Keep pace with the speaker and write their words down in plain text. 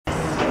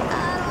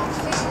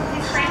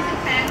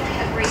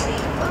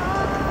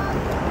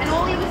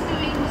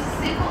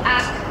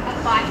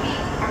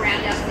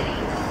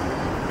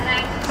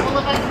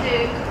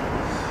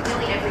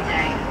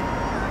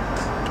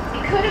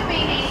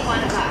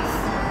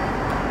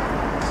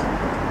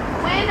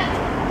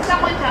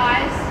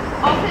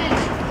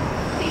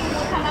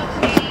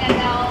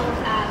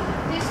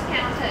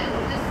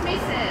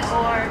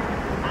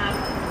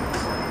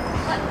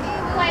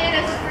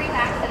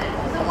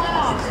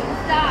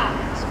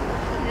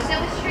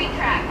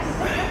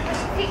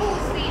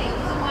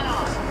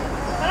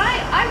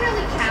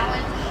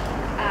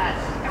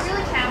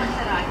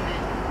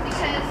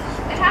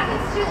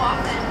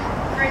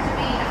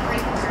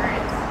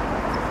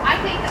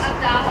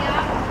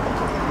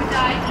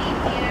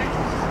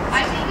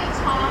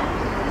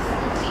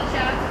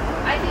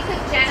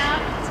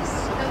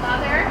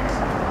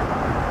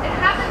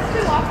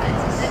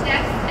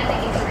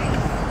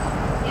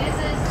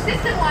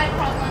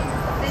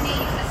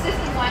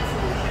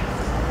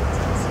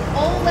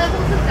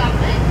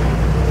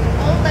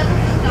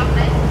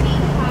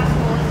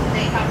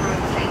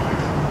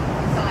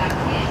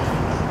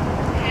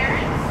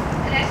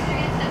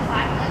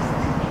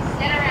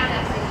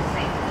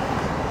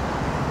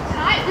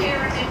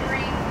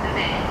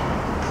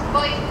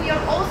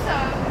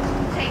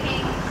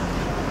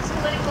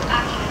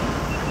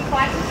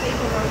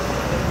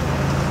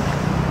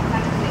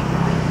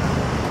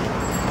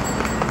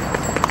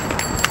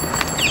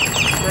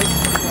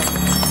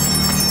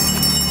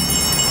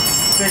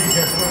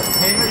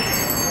Hamish.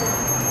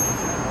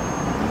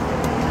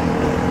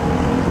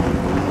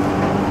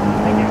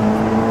 Thank you.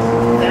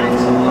 Thanks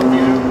all of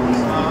you.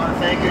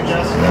 Thank you,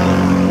 Jessica,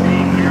 for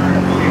being here.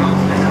 It really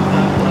helps to have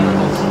that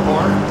political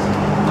support.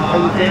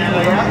 And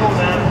I echo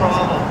that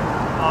problem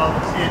of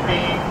it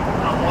being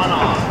a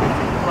one-off.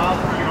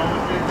 You know,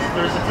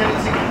 there's a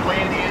tendency to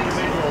blame the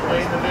individual,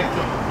 blame the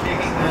victim,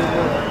 taking the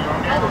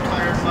narrow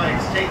tire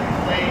bikes, taking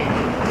the lane,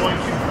 going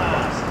too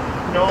fast.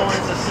 No,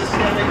 it's a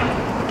systemic,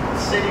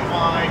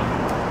 citywide,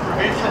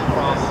 provincial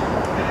problem,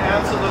 and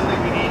absolutely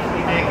we need to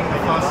be making a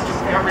fuss to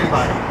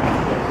everybody.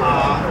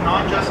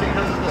 Not just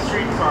because of the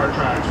streetcar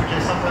tracks, which I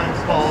sometimes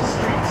call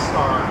street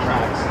scar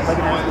tracks.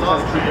 I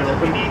love transit.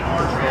 We need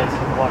more transit.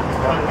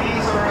 But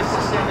these are a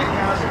systemic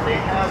hazard. They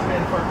have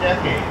been for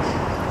decades.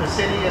 The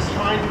city is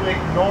trying to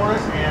ignore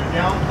it and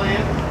downplay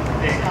it.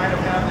 They kind of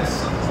have this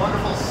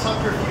wonderful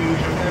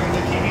subterfuge of having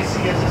the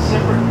TBC as a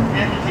separate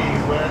entity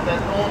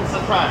that owns the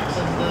tracks,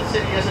 and the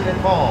city isn't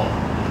involved.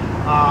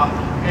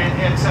 And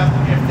except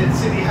if the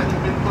city hadn't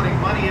been putting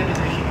money into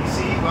the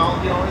TBC, well,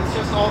 you know, it's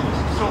just all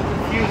so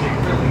confusing,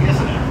 really,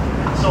 isn't it?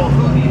 So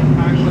who do you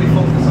actually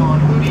focus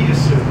on? Who do you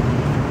sue?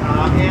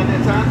 And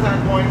it's at that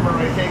point where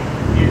I think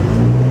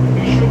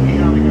we should be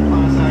having a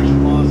class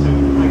action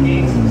lawsuit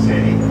against the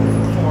city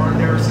for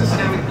their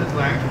systemic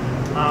neglect.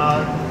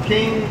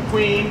 King,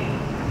 Queen,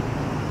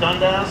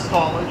 Dundas,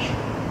 College,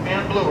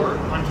 and Bloor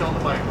until the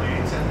bike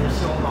lanes, and they're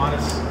still not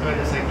as good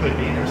as they could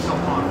be. There's still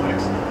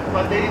conflicts.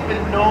 But they've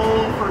been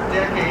known for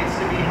decades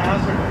to be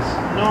hazardous.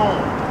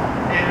 Known.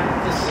 And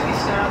the city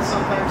stats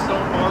sometimes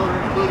don't bother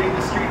including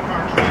the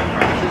streetcar track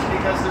crashes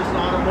because there's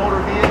not a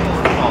motor vehicle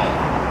involved,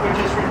 which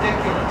is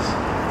ridiculous.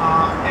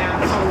 And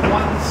so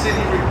one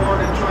city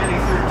report in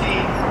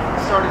 2013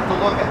 started to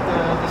look at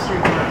the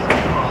streetcar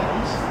track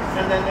problems,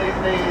 and then they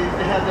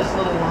had this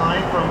little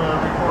line from a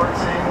report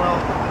saying,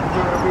 well,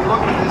 we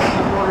looked at this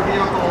motor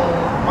vehicle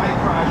bike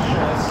crash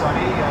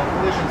study,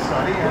 collision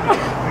study, and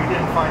we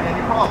didn't find any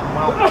problem.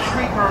 Well,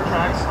 streetcar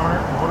tracks aren't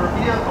motor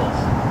vehicles.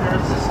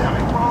 They're a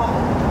systemic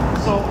problem.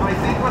 So I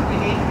think what we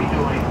need to be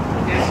doing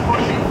is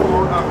pushing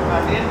for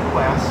an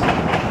inquest,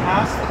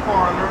 ask the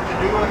coroner to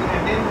do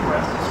an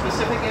inquest, a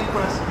specific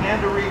inquest and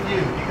a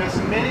review, because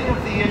many of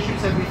the issues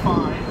that we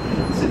find,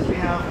 since we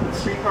have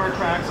streetcar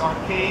tracks on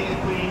King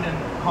and Queen and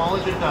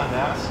College and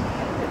Dundas,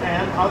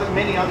 and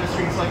many other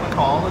streets like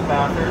McCall and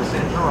Bathurst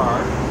and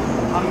Gerrard,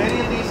 many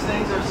of these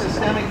things are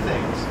systemic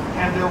things,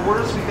 and they're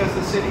worse because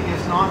the city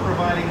is not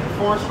providing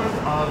enforcement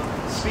of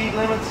speed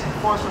limits,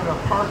 enforcement of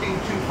parking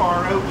too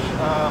far out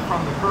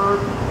from the curb,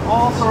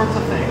 all sorts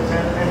of things.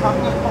 And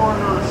having a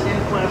coroner's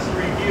inquest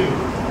review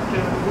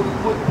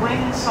would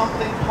bring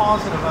something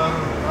positive out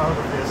of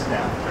this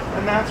death.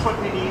 And that's what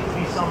we need to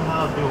be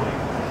somehow doing.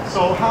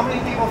 So how many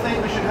people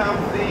think we should have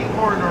the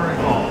coroner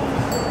involved?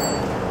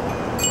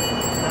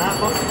 That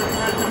looks pretty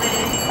good to me.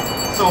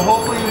 So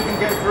hopefully we can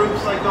get groups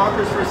like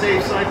Doctors for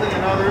Safe Cycling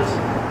and others,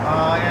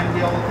 and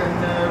we can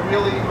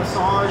really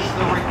massage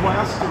the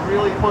request to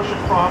really push it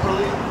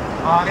properly.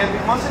 And we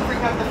mustn't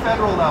forget the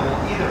federal level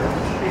either,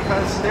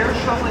 because they're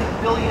shoveling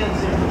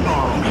billions into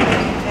Toronto,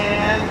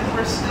 and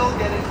we're still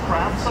getting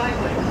crap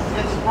cycling.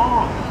 It's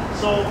wrong.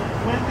 So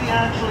when we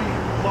actually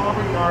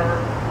lobby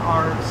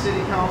our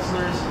city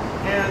councillors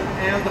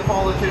and the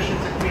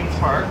politicians at Queen's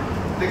Park,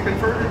 the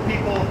converted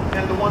people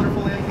and the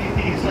wonderful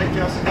MPPs like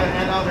Jessica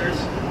and others,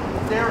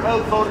 they're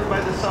outvoted by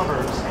the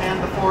suburbs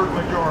and the Ford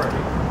majority.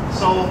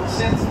 So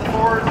since the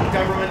Ford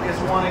government is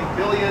wanting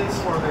billions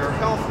for their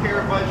health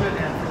care budget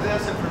and for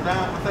this and for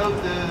that without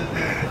the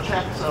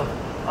checks of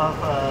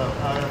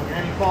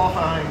any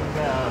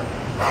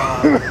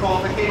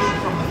qualifications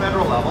from the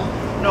federal level,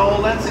 no,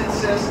 let's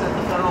insist that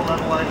the federal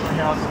level actually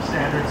has some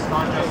standards,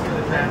 not just for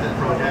the transit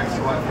projects,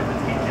 but for the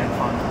T10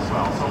 funds as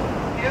well. So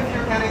if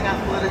you're getting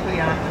that politically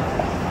active,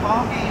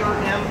 lobby your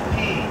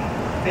MP.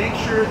 Make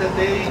sure that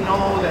they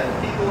know that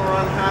people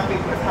are unhappy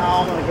with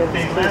how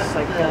they let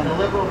the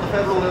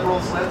federal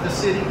liberals let the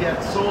city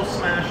get so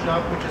smashed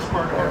up, which is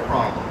part of our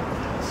problem.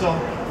 So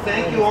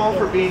thank you all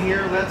for being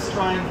here. Let's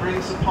try and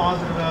bring some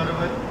positive out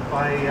of it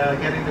by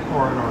getting the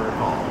coroner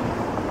involved.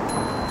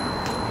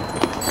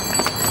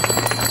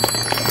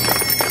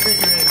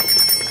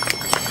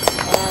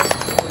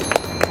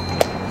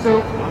 So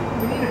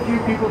we need a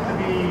few people to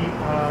be,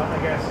 I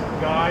guess,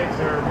 guides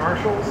or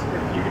marshals.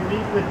 If you can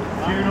meet with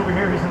June over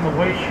here, who's in the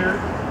white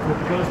shirt with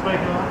the ghost bike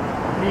on.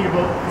 We need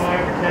about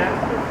 5 or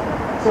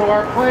 10. So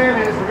our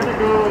plan is we're going to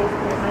go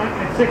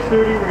at 6:30.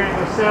 We're going to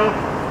go south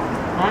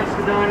on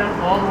Spadina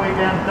all the way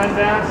down to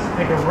Dundas.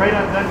 Take a right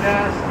on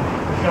Dundas.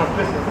 We shall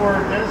just before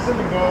Denison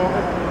and go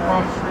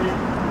across the street,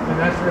 and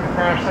that's where the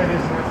crash site is,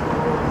 and that's where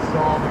we'll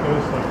install the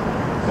ghost bike.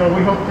 So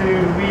we hope to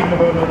leave in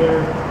about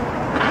another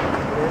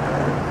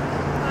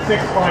 5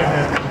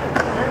 minutes.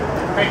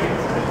 Thank you.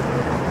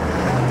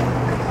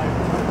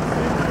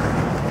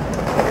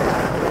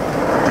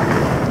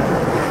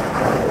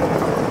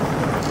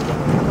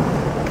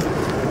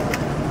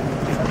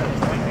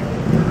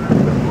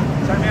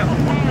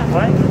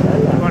 What?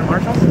 You want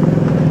Marshall?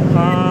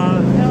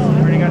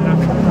 Already got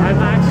nothing. I'm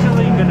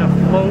actually going to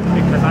float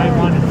because I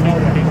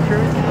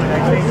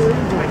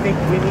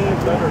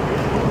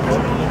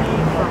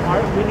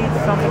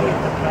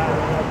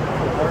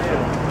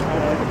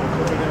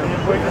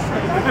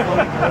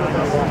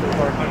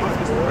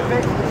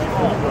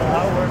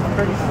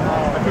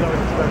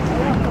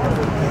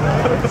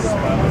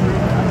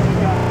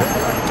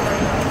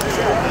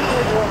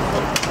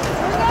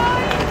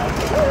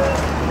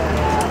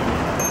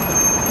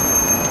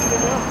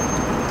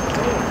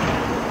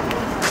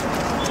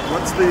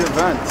What's the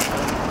event?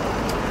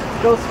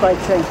 Ghost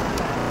fighting.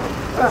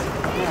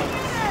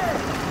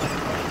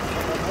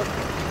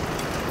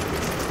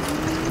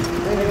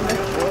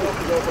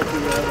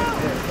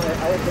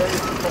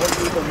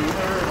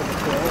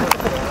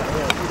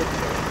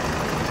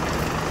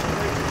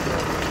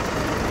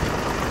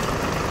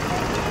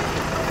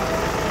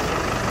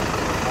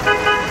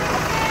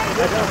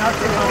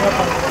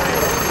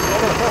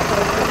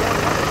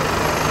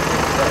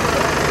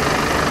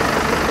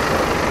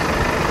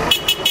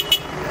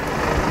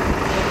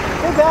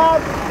 Hey,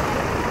 Dad!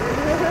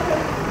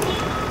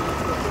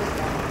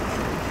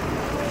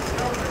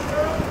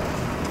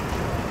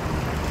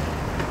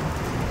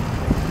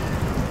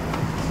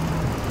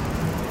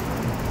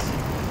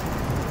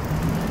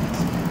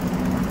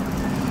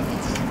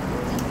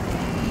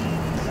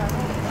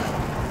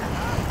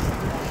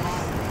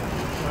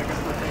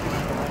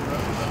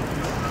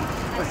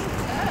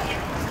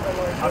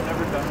 I've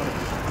never done one.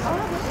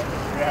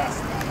 Yeah.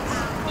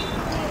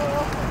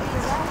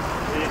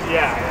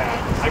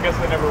 Yeah. I guess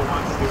I never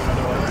want to do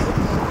another one.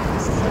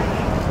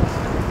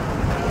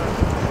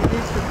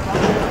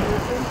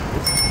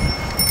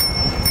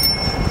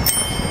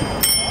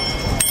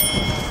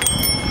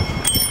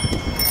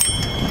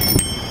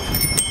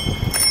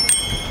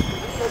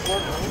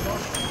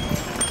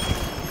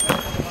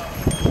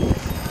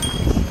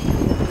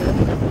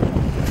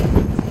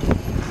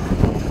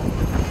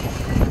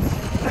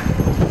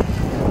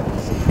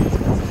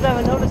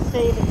 Never noticed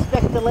saying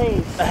expect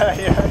delays. Yeah.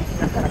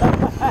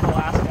 The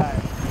last guy.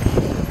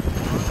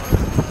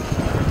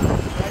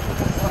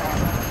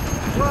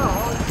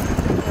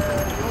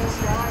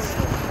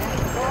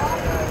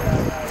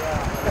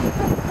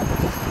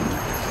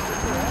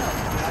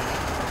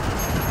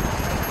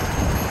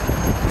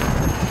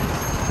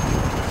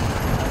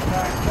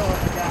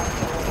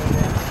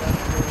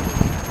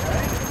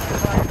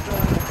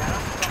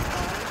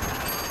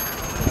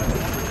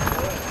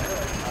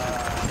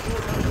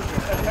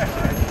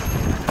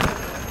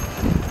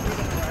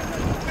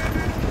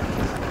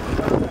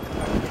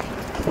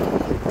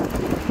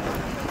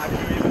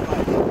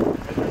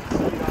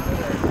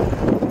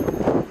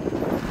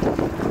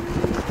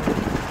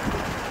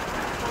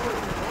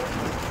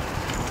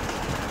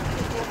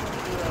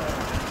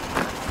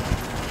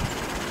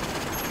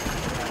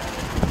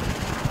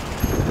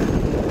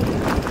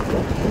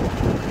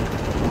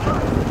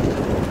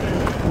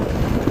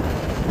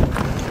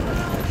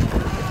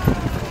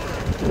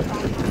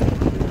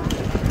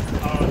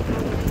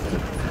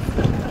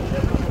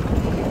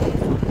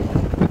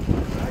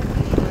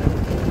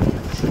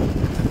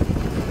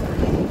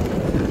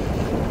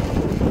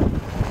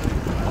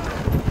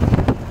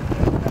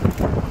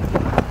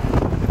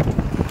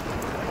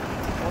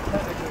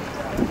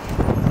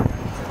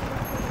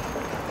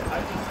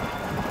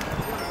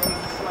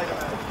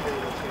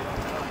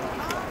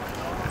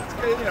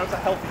 You know, it's a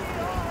healthy.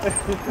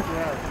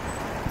 Yeah.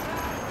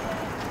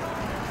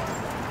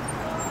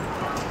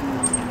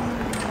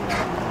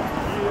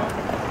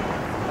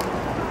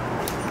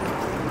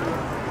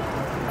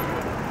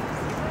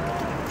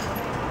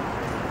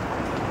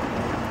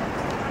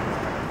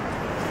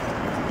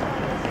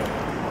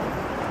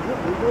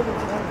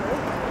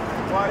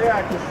 Well,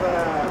 yeah, because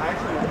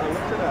actually I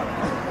looked it up.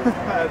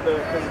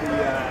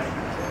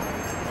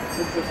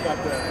 Since it's got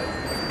the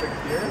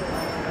fixed gear,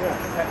 yeah,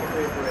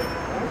 technically it's brake.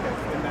 Okay.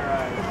 In their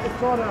eyes.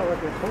 It's not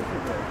like a postal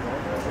brake,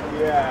 right?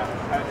 Yeah,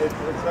 it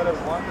said as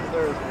long as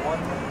there is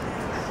one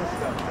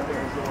system, I think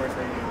is the word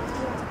they use.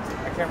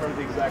 I can't remember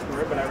the exact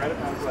word, but I read it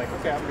and I was like,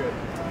 okay, I'm good.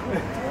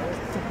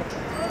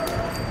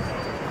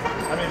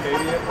 I mean,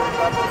 maybe it works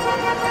out the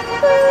way.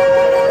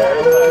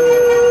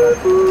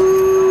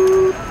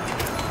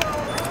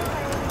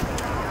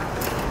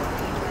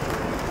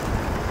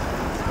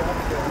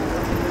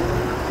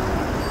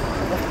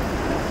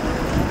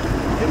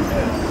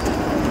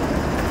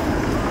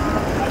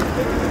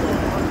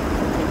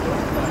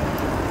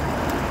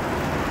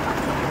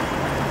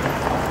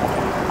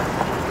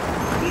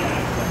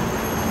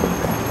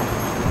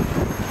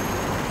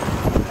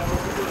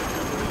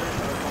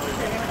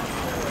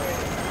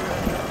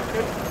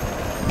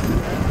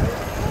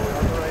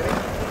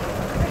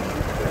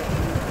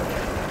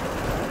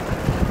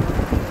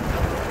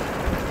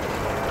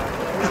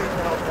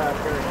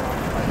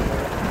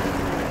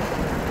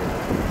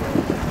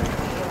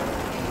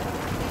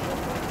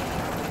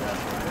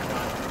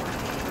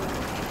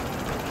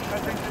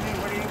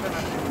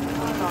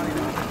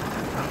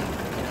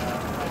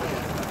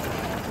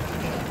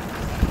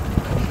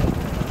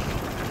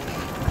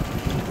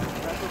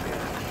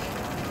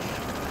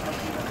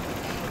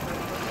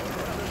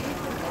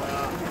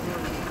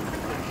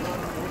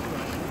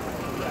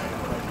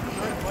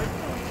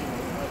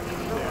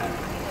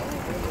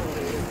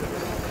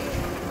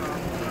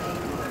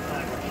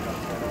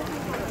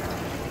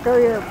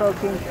 Courier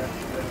approaching.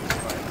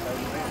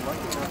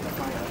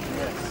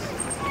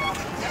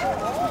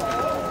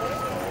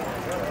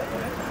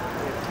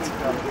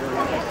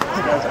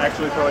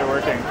 actually fully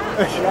working.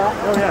 Yeah.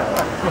 Oh yeah.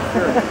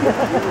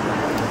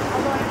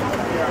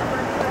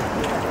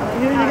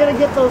 You're gonna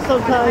get those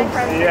sometimes.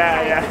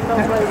 Yeah, yeah.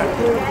 Sometimes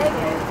you do.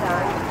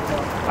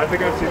 I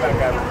think I've seen that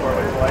guy before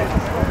with lights.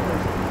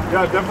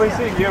 Yeah, I've definitely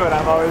seen you, and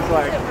I'm always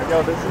like,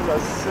 yo, this is a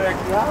sick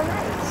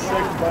bike.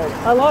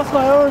 I lost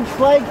my orange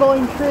flag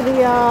going through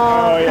the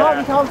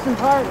Tommy Thompson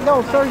Park.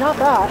 No, sorry, not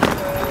that.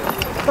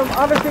 Some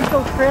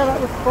artificial trail that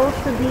was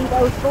supposed to be.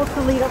 I was supposed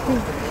to lead up to,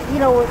 you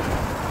know,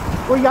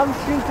 where Young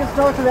Street just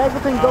north of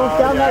Eglinton goes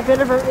down that bit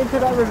of into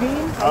that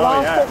ravine. I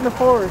lost it in the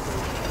forest.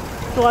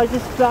 So I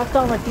just strapped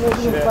on my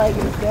Canadian flag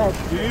instead.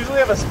 Do you usually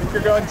have a speaker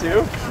going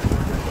too?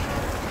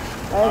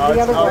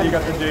 The other one. You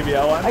got the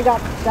JBL one? I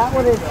got that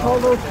one is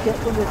total shit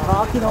when you're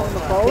talking over the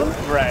phone.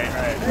 Right.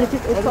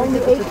 It's only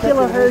 8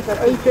 kilohertz,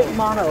 8-bit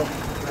mono.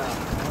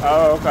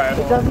 Oh, okay.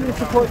 It doesn't even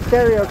support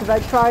stereo because I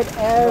tried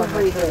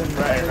everything.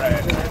 Right.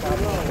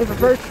 It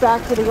reverts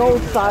back to the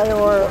old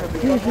style or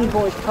Fusion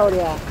voice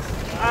Kodiaks.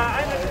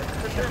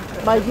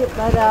 My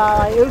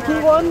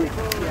Uki one,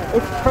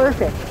 it's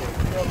perfect.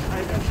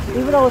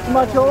 Even though it's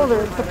much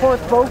older, it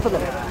supports both of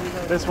them.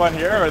 This one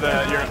here or the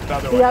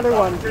other one? The other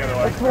one.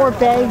 It's more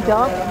banged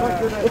up.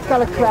 It's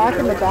got a crack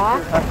in the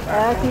back.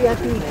 I actually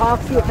have to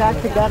epoxy it back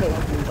together.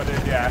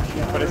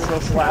 But it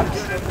still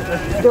slaps.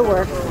 Still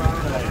works.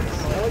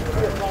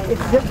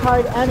 It's zip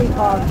tied and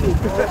epoxy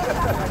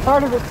because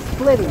part of it's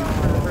splitting.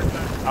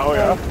 Oh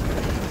yeah.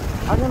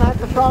 I'm gonna have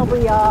to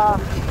probably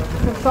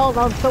consult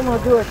on someone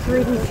to do a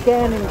 3D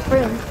scan and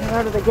print in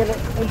order to get it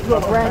into a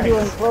brand new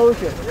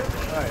enclosure.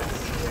 Nice.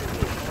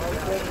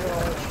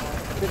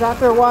 Because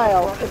after a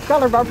while, it's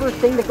got a rubber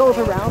thing that goes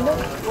around it.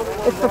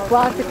 It's the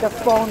plastic that's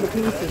falling to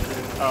pieces.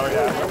 Oh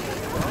yeah.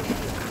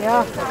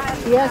 Yeah,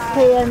 the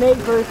SKM8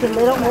 version,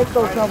 they don't make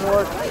those no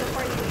more.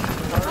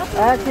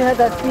 I actually had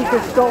that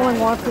speaker stolen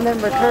once and then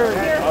returned.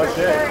 Oh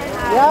shit.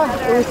 Yeah,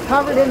 it was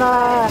covered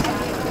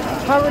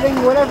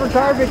in whatever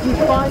garbage you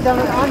find on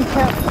an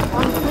unkept,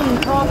 unclean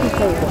coffee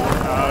table.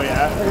 Oh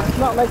yeah. And it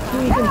smelled like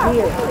cheese and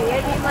beer.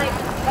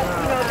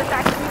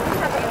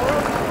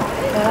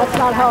 And that's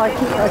not how I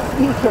keep my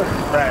speaker.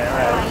 Right.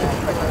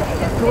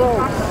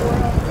 Gross.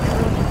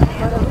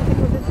 But everything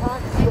was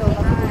intact still.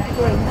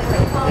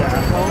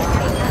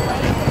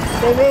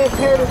 They may have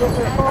paired it with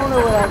their phone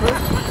or whatever.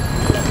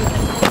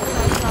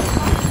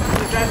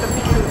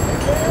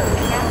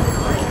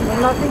 And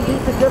nothing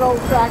beats a good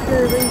old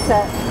factory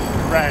reset.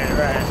 Right.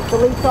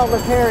 Deletes all the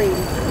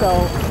pairings, so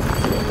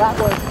that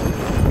was.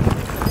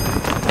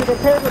 If it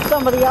paired with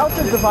somebody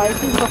else's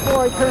devices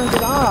before I turned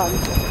it on,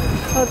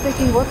 I was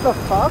thinking, what the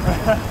fuck?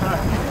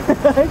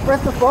 I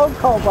pressed the phone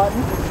call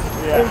button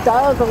and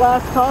dialed the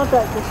last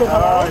contact and said,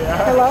 hello?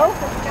 Hello?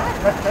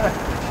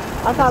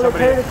 I thought it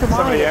paired it to mine.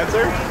 Somebody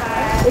answered?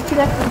 It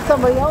connected to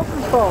somebody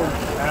else's phone.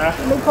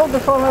 And they pulled the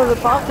phone out of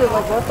the pocket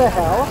like, what the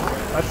hell?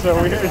 That's so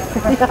weird.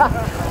 Yeah.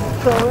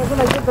 So when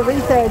I did the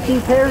reset, she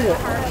paired it.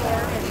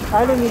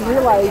 I didn't even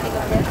realize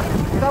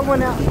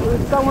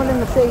someone in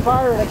the same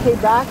fire that I came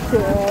back to,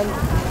 and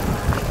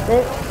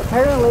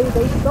apparently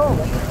they stole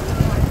it.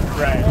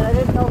 Right. And I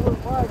didn't know who it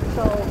was,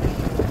 so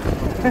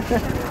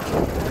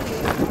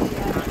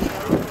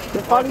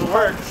the funny It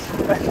works.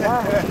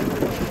 Yeah.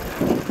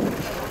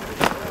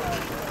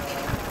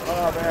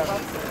 Oh man.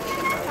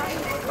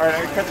 Alright,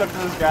 I'm gonna catch up to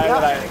this guy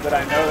that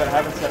I know that I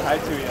haven't said hi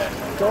to yet.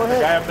 Go ahead.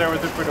 The guy up there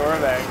with the fedora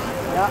bag.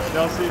 Yeah.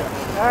 They'll see you.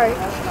 Alright.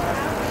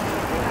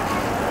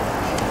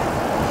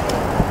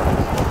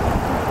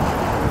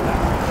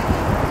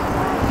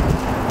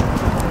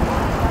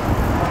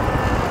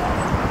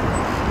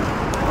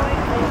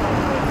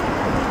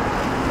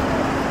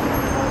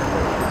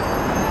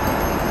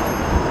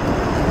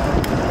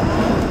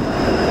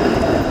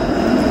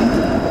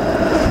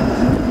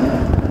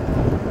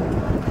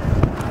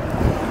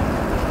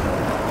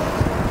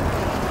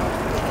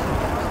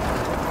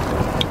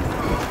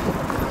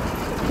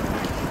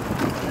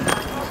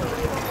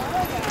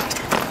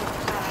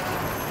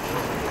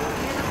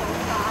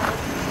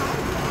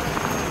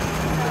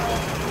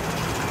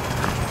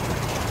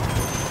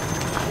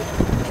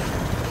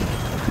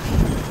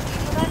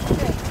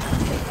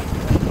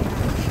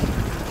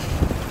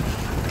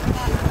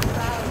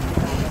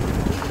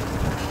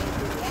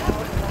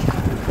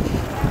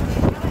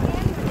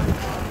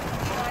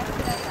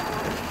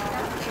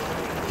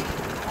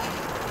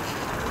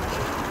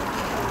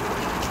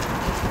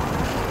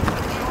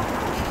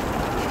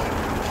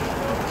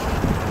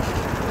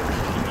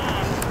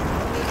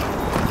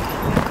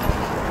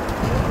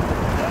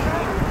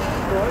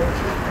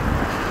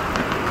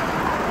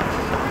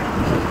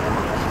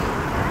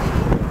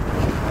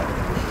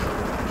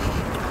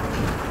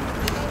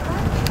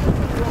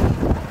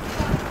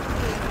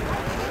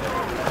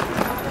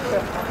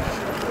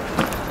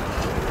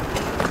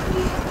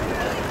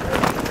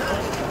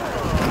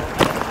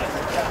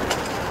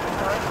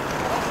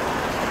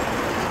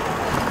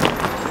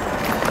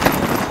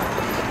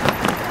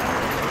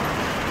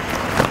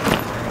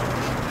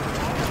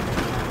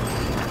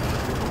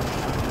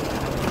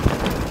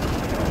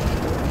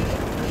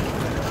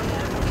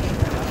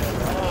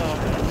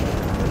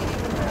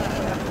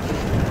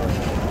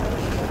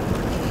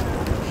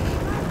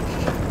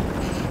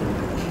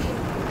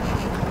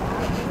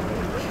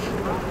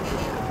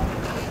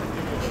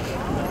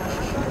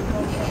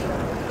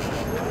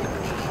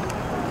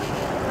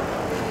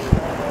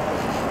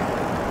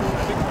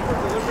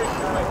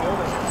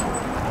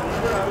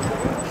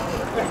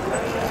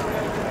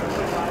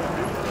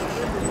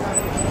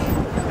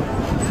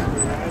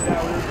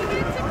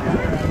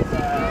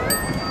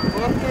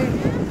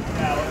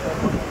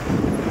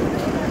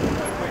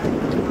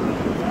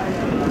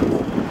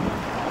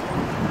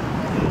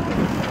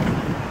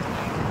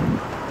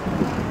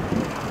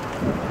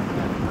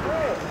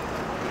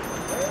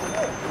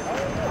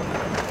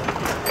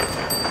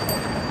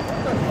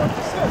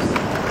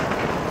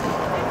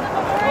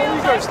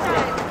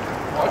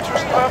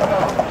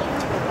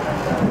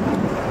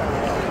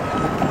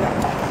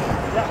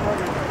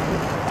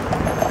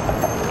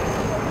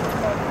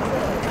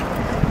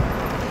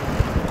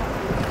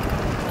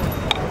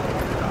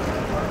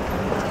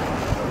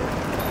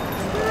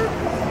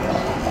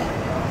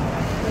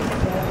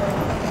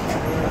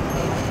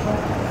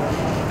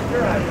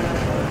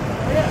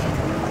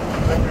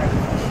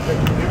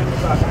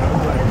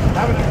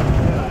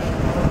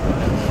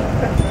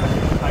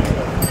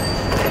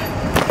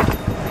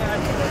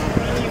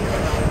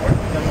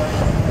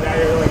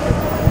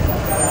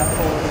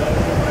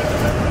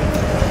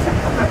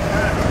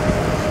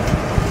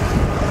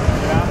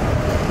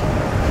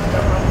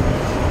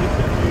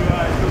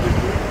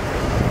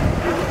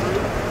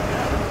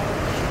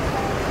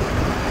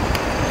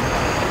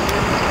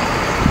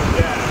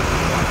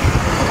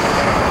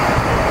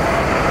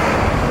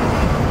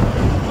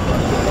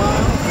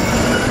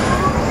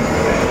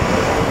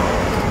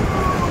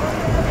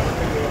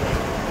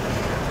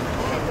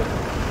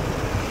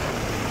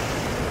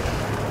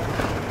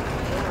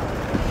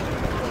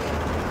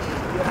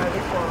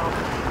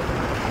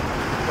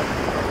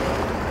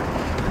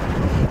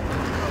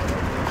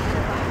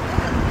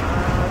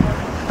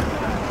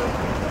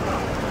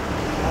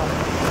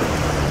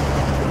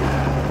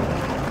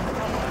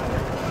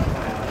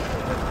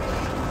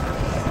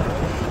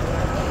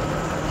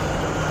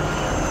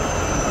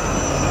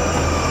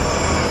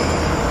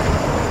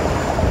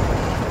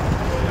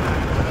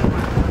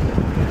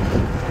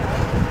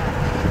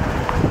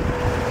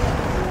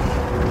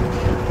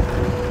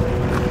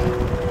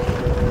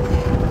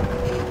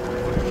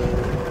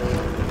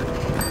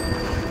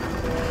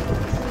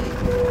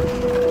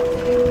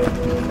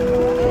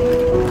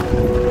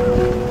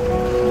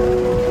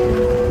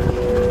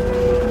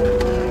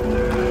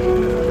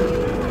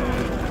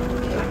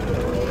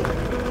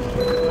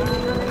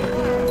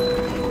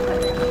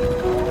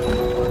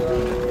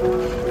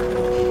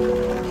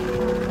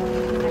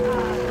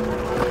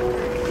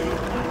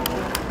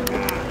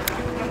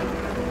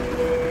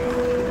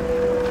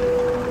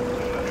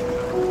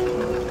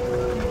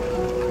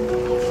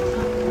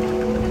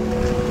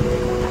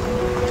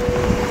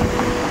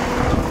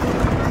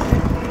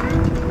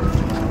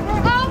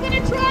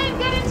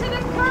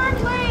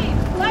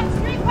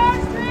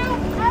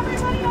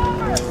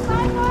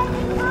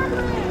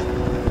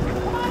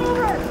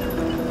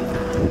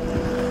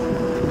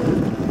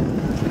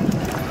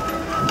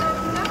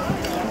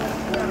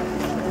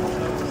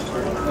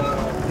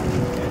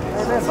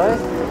 Hi, bud.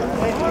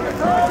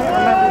 I can't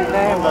remember your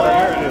name, but I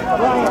heard you a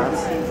couple of times.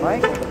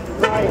 Mike?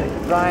 Ryan.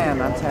 Ryan,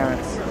 I'm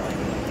Terrence.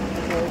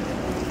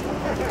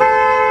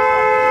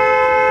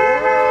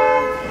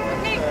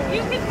 Okay,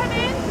 you can come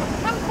in,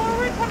 come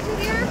forward, come to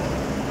here.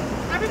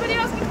 Everybody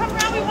else can come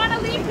around. We want to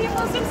leave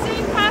people some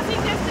safe passing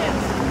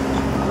distance.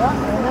 Yeah,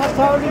 and that's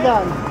already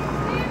done.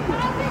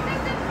 Passing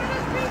distance for the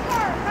street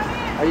car. Come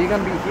in. Are you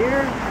going to be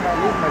here? Can I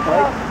leave my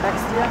bike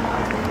next to you?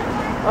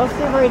 I'll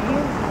stay right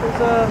here.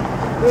 There's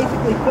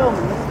basically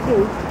filming this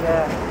too.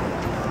 Yeah.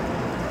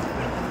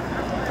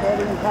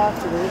 Heading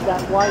past it, there's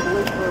that wide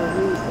loop for a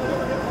reason.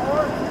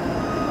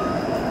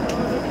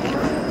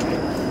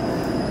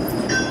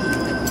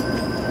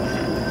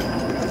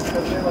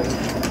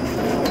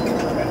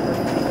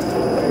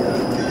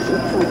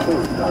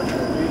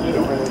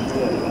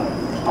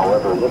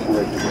 However,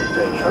 listeners to this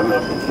station may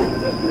conclude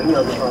that many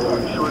of the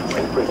following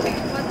short-wave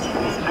frequencies: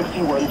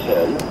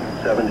 6110,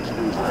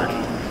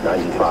 7230,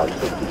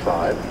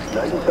 9565,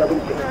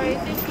 9760,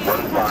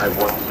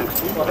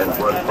 15160, and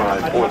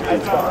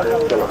 15435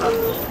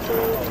 kilohertz.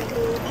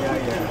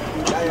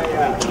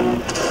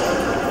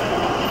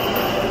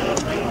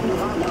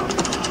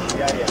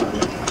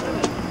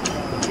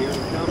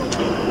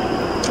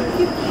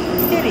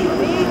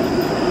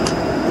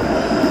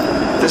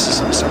 This is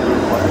on Summer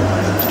Required.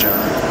 My name is John.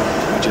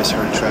 We just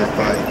heard a track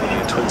by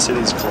the Twin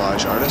Cities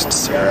collage artist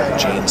Sarah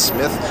Jane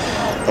Smith,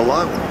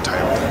 along with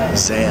titled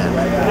Zan.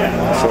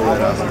 Before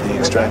that, off of the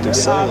Extractive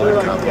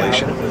Cellular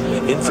compilation,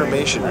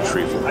 Information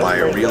Retrieval by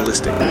a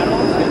Realistic.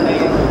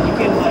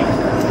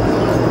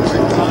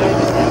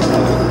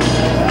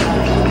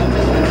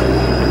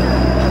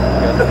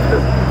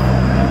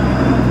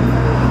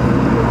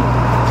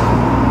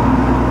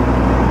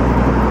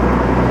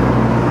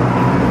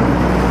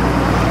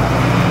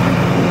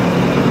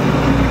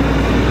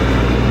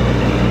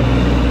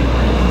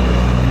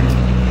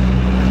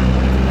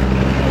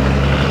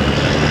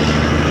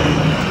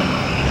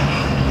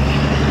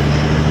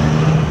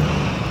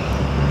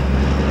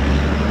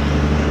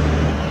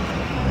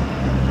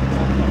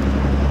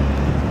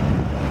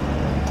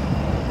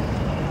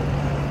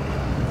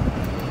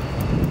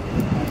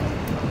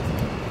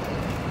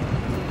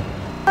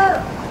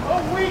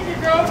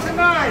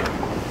 Tonight,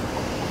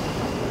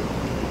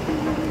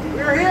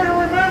 we're here to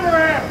remember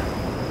him.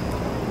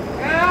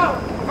 Now,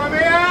 if I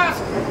may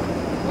ask,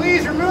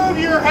 please remove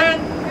your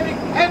any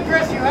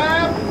headdress you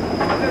have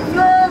and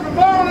observe a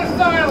moment of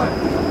silence.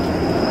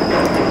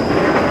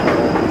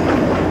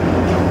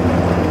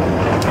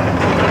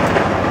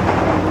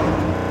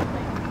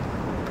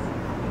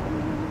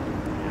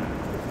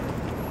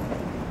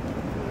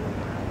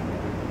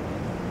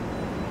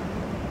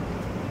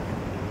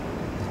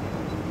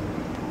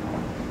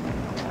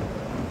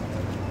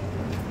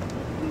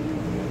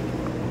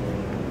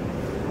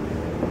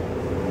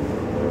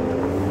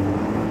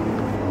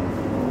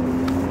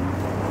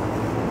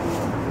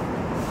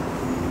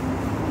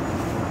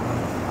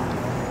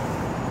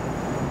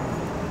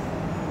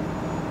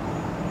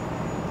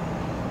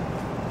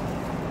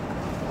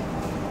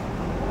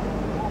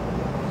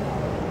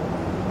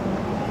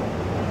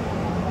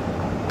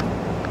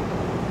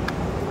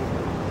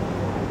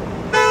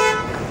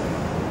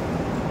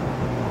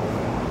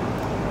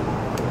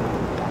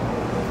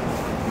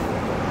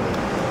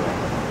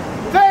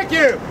 Thank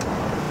you.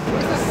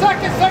 It's the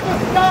second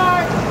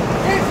sky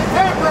in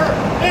September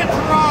in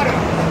Toronto.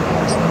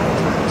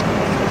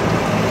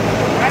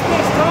 At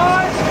this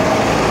time,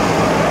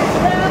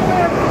 family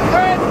and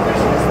friends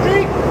wishing to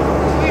speak,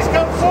 please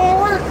come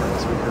forward.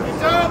 If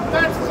not,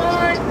 that's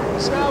fine.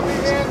 That'll be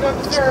the end of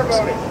the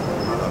ceremony.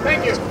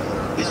 Thank you.